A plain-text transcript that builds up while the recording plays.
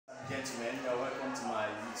gentlemen, you're welcome to my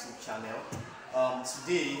YouTube channel.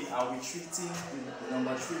 Today I'll be treating the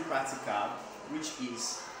number 3 practical, which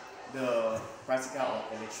is the practical of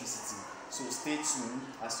electricity. So stay tuned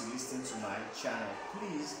as you listen to my channel.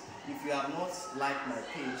 Please, if you have not liked my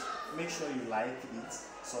page, make sure you like it,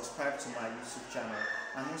 subscribe to my YouTube channel,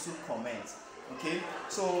 and also comment. Okay,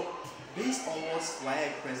 so based on what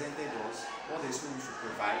Waec presented us, what the school should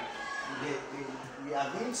provide, we are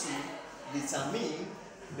going to determine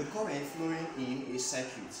the current flowing in a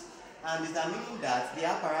circuit, and determining that the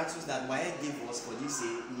apparatus that Waec gave us for this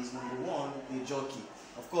is number 1, a jockey.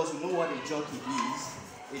 Of course, you know what a jockey is.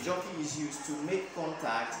 A jockey is used to make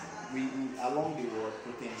contact along the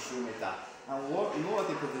potentiometer. And you know what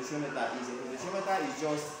a potentiometer is? A potentiometer is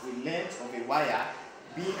just a length of a wire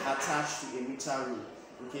being attached to a meter rule,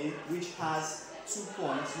 okay, which has 2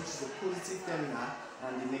 points, which is the positive terminal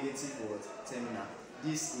and the negative terminal.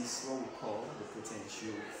 This is what we call the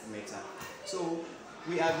potentiometer. So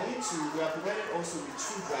we are provided also with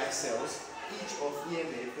 2 drive cells, each of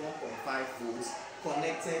EMF 1.5 volts,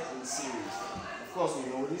 connected in series. Of course, we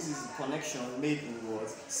know this is a connection made in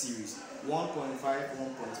series. 1.5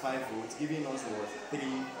 volts, giving us 3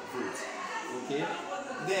 volts. Okay.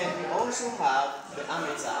 Then we also have the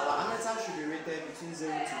ammeter. Our ammeter should be rated between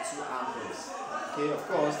 0 to 2 amperes. Okay, of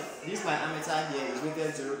course, this my ammeter here is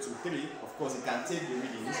rated 0 to 3. Of course, it can take the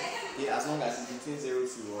readings, okay, as long as it's between 0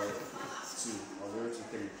 to 2 or 0 to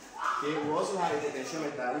 3. Okay, we also have a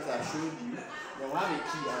potentiometer, which I've showed you. Then we have a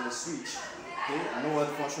key and a switch. Okay, I know what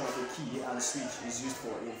the function of a key and switch is used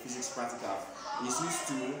for in physics practical. It's used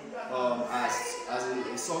to as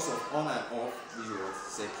a source of on and off visual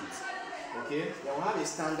circuit. Okay, then we have a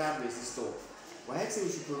standard resistor. Waec said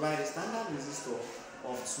we should provide a standard resistor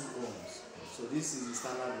of 2 ohms. So this is the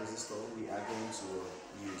standard resistor we are going to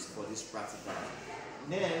use for this practical.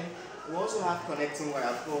 Then we also have connecting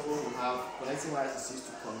wires. Of course, we have connecting wires is used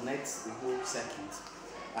to connect the whole circuit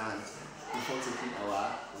and before taking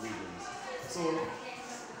our readings. So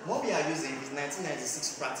what we are using is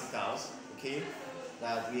 1996 practicals, okay,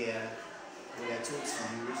 that we are told to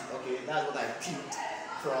use. Okay, that's what I picked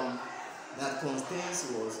from that contains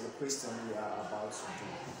the question we are about to do.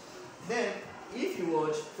 Then, if you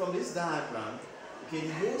watch from this diagram, okay,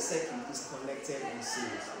 the whole circuit is connected in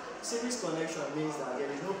series. Series connection means that there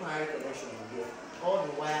is no parallel connection here. All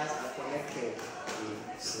the wires are connected in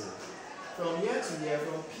series. From here to here,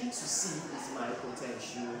 from P to C is my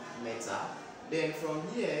potentiometer. Then from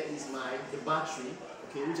here is the battery,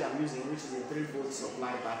 okay, which I'm using, which is a 3-volt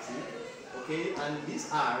supply battery. Okay, and this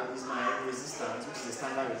R is my resistance, which is a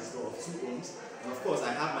standard resistor of 2 ohms. And of course,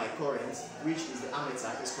 I have my current, which is the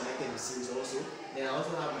ammeter, is connected in series also. Then I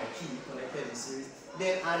also have my key connected in series.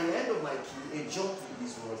 Then at the end of my key, a jockey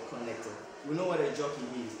is connected. We know what a jockey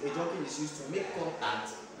is. A jockey is used to make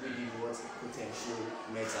contact with the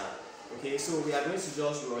potentiometer. Okay, so we are going to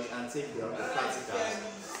just rush and take the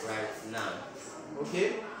practicals right now.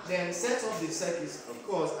 Okay, then set up the circuits. Of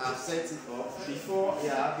course, I've set it up before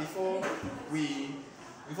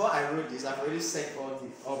I wrote this. I've already set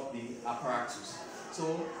up the apparatus.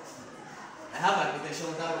 So I have my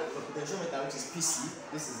potentiometer, which is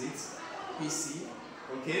PC. This is it, PC.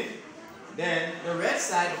 Okay. Then the red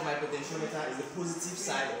side of my potentiometer is the positive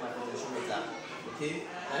side of my potentiometer. Okay.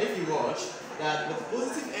 And if you watch that, the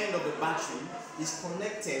positive end of the battery is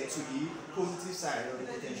connected to the positive side of the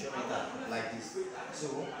potentiometer like this.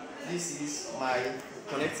 So this is my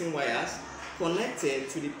connecting wires connected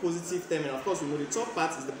to the positive terminal. Of course, we know the top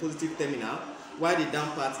part is the positive terminal, while the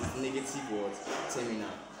down part is the negative terminal.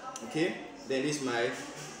 Okay, then this is my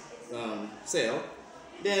cell.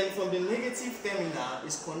 Then from the negative terminal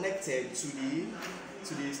is connected to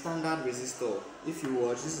the standard resistor. If you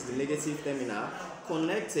watch, this is the negative terminal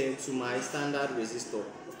connected to my standard resistor.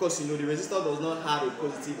 Of course, you know the resistor does not have a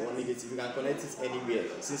positive or negative. You can connect it anywhere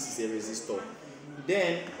since it's a resistor.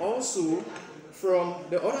 Then also from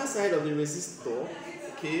the other side of the resistor,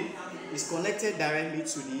 okay, is connected directly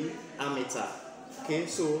to the ammeter. Okay,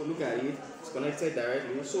 so look at it. It's connected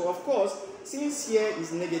directly. So of course, since here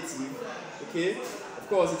is negative, okay, of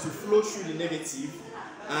course it will flow through the negative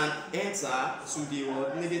and enter to the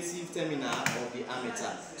negative terminal of the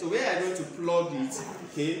ammeter. So where you are going to plug it,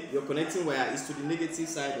 okay, your connecting wire is to the negative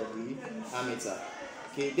side of the ammeter.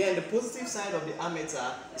 Okay, then the positive side of the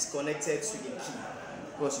ammeter is connected to the key.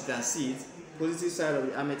 Of course, you can see it. Positive side of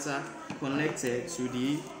the ammeter connected to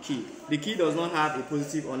the key. The key does not have a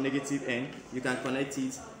positive or negative end. You can connect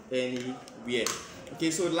it anywhere.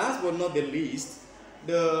 Okay, so last but not the least,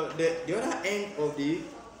 the other end of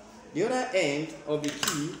the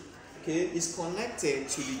key, okay, is connected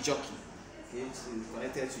to the jockey. Okay, so it's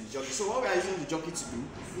connected to the jockey. So what we are using the jockey to do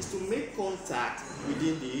is to make contact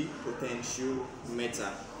within the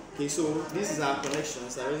potentiometer. Okay, so this is our connection.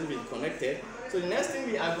 It's already been connected. So the next thing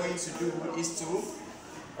we are going to do is to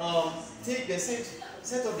take the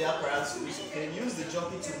set of the apparatus, okay, use the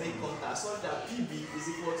jockey to make contact such that PB is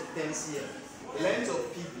equal to 10 cm. The length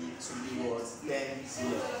of PB to be what? 10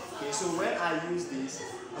 cm. Okay, so when I use this,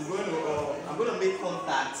 I'm going to make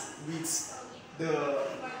contact with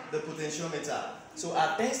the potentiometer. So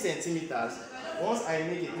at 10 centimeters, once I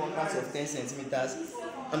make a contact of 10 centimeters,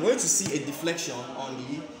 I'm going to see a deflection on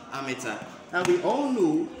the ammeter. And we all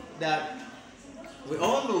know that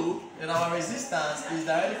our resistance is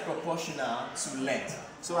directly proportional to length.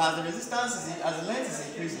 So as the length is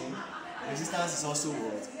increasing, resistance is also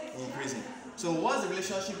what? Increasing. So what's the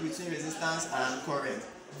relationship between resistance and current?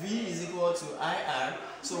 V is equal to IR.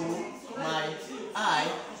 So my I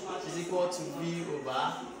is equal to V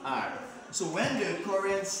over R. So when the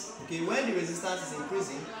resistance is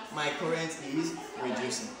increasing, my current is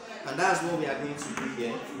reducing. And that's what we are going to do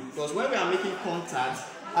here. Because when we are making contact,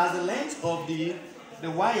 as the length of the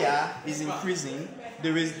wire is increasing,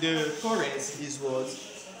 the current is what?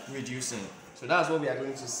 Reducing. So that's what we are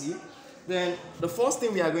going to see. Then the first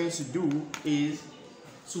thing we are going to do is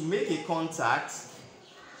to make a contact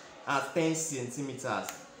at 10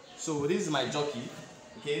 centimeters. So this is my jockey.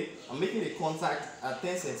 Okay, I'm making a contact at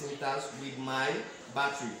 10 centimeters with my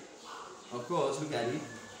battery. Of course, look at it.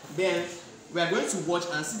 Then we are going to watch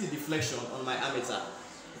and see the deflection on my ammeter.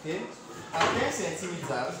 Okay, at 10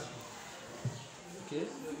 centimeters. Okay,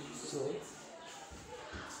 so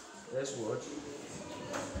let's watch.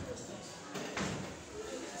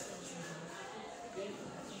 Okay,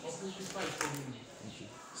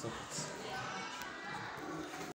 stop it.